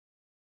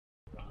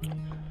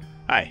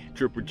Hi,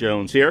 Trooper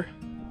Jones here.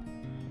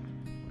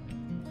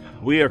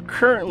 We are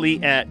currently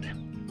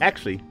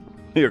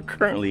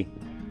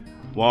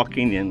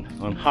walking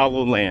on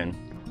hollow land.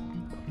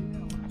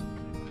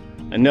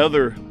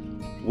 Another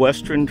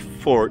western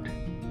fort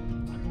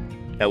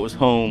that was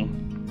home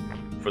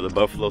for the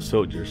Buffalo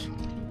Soldiers.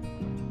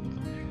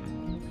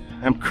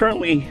 I'm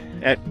currently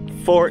at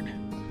Fort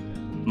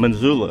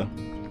Missoula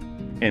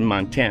in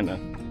Montana.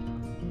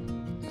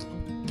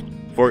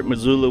 Fort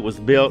Missoula was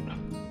built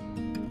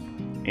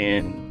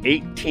in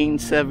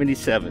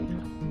 1877.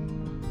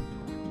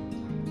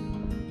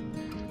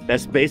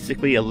 That's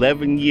basically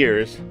 11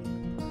 years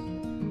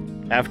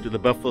after the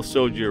Buffalo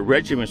Soldier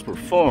regiments were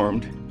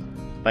formed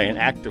by an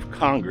act of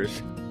Congress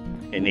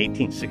in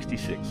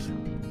 1866.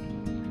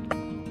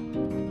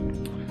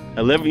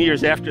 11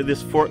 years after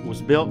this fort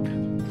was built,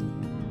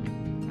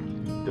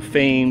 the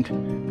famed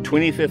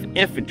 25th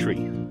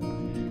Infantry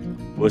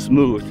was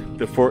moved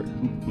to Fort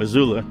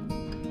Missoula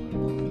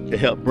to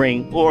help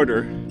bring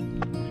order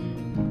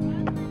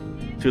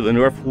to the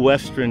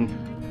northwestern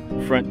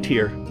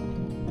frontier.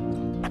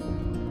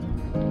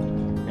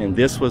 And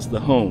this was the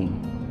home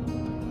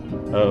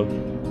of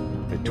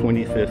the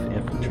 25th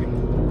Infantry.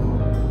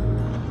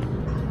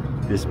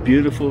 This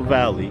beautiful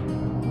valley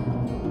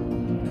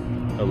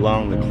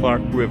along the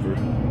Clark River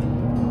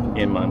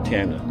in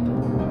Montana.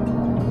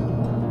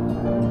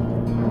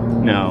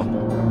 Now,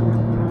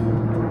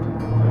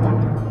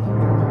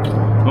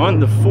 on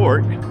the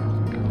fort,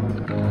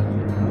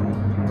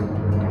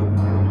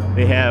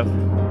 they have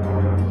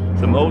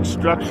some old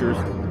structures.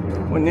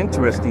 One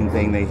interesting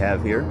thing they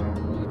have here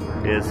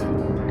is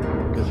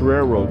this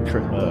railroad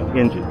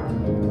engine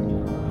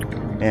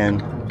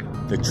and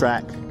the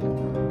track,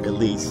 at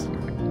least,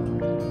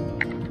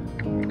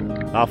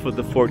 off of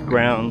the fort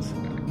grounds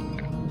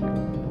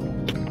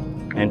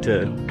and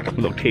to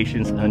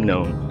locations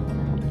unknown.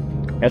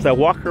 As I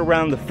walk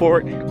around the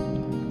fort,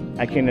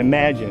 I can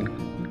imagine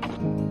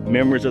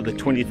members of the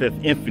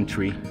 25th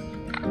Infantry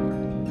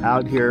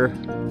out here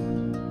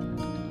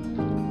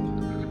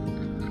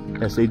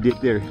as they did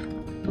their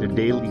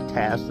daily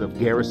tasks of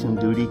garrison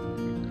duty,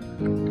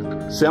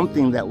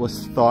 something that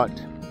was thought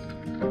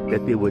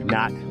that they would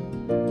not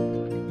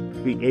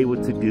be able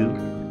to do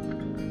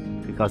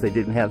because they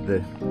didn't have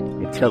the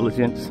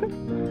intelligence,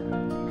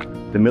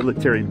 the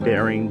military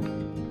bearing,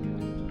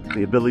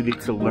 the ability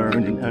to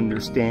learn and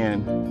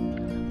understand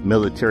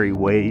military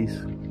ways.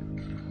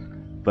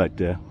 But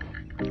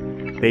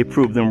they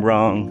proved them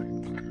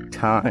wrong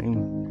time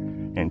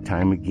and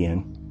time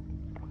again.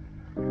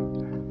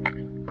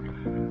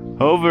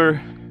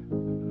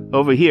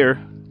 Over here,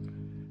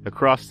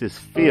 across this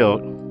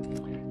field,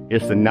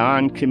 is the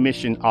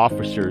non-commissioned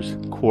officers'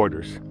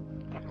 quarters,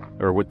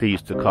 or what they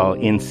used to call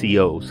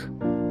NCOs.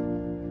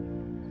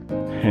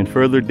 And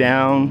further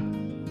down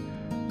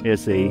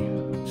is a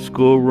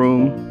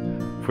schoolroom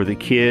for the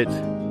kids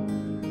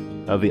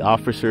of the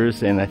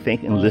officers and I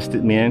think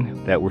enlisted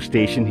men that were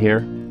stationed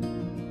here.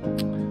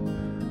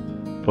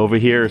 Over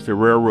here is the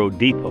railroad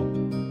depot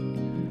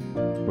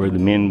where the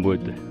men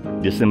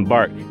would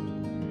disembark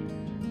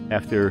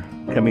after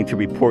coming to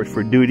report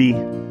for duty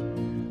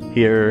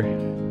here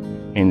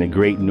in the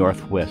great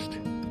Northwest.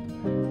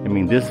 I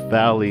mean, this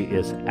valley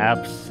is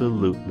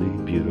absolutely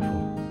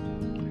beautiful.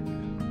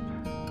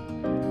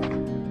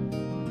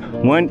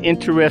 One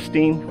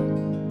interesting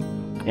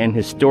and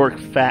historic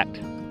fact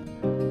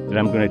that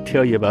I'm going to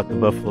tell you about the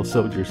Buffalo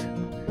Soldiers,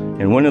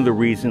 and one of the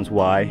reasons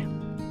why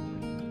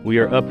we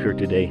are up here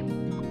today.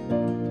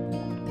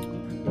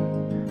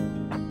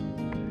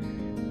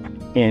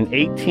 In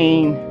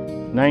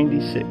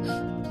 1896,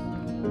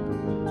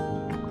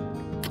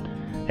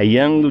 a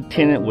young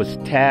lieutenant was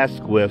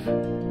tasked with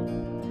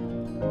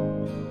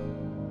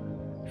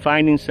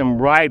finding some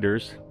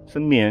riders,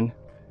 some men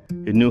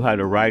who knew how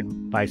to ride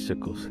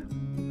bicycles,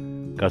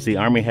 because the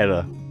Army had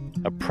a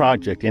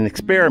project, an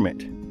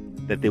experiment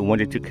that they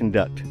wanted to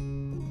conduct.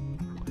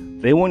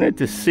 They wanted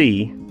to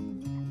see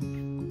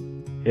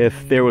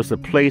if there was a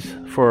place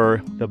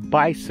for the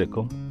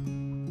bicycle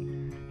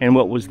in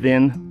what was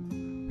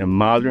then the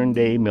modern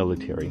day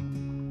military.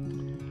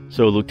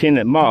 So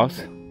Lieutenant Moss,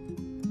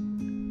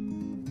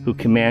 who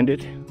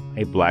commanded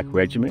a black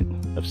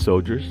regiment of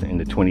soldiers in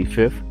the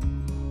 25th,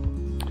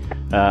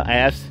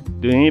 asked,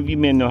 do any of you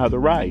men know how to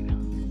ride?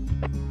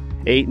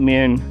 8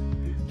 men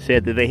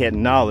said that they had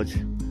knowledge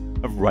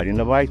of riding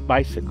a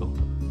bicycle.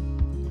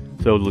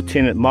 So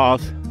Lieutenant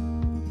Moss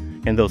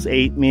and those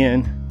 8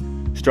 men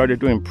started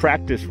doing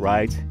practice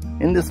rides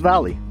in this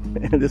valley,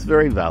 in this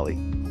very valley.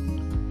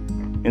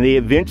 And they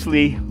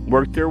eventually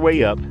worked their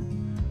way up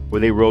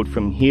where they rode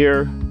from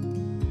here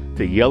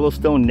to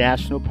Yellowstone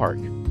National Park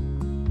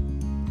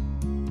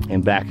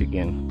and back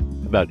again,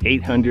 about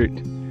 800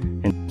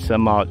 and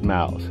some odd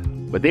miles.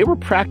 But they were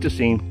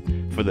practicing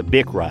for the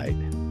big ride,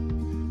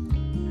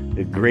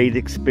 the great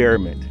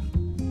experiment.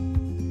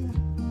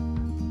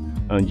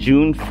 On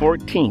June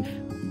 14th,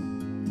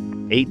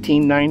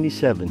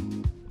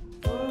 1897,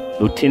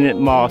 Lieutenant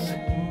Moss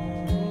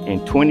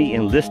and 20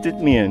 enlisted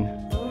men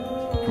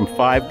from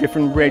 5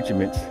 different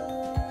regiments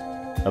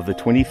of the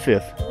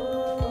 25th,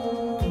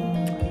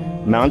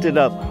 mounted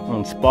up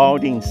on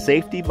Spalding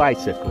safety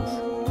bicycles,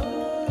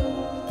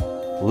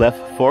 left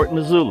Fort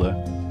Missoula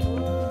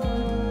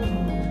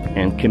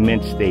and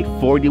commenced a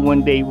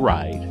 41-day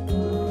ride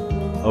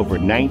over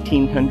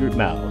 1,900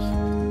 miles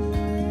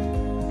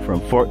from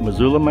Fort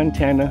Missoula,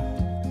 Montana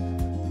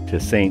to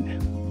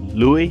St.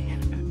 Louis,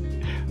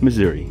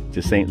 Missouri,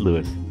 to St.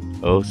 Louis.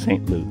 Oh,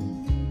 St. Louis.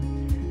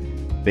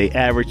 They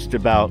averaged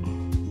about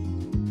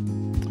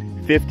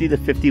 50 to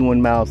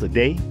 51 miles a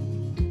day,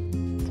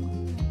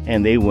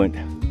 and they went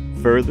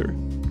further,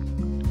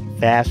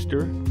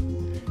 faster,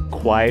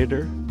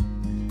 quieter,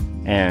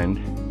 and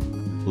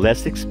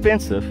less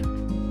expensive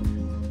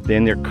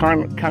than their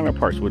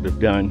counterparts would have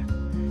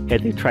done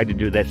had they tried to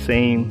do that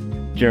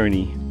same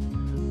journey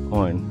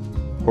on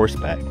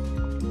horseback.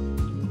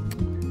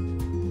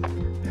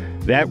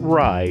 That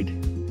ride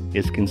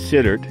is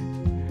considered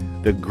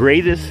the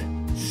greatest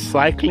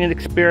cycling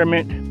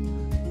experiment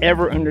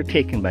ever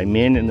undertaken by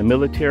men in the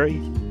military.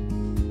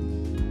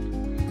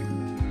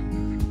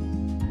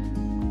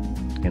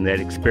 And that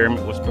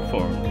experiment was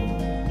performed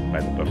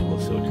by the Buffalo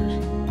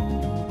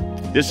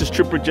Soldiers. This is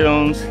Trooper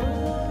Jones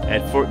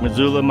at Fort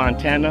Missoula,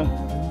 Montana,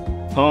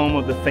 home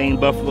of the famed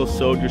Buffalo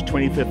Soldiers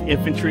 25th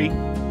Infantry.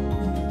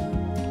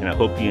 And I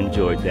hope you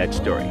enjoyed that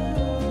story.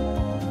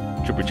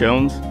 Trooper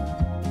Jones,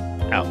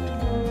 out.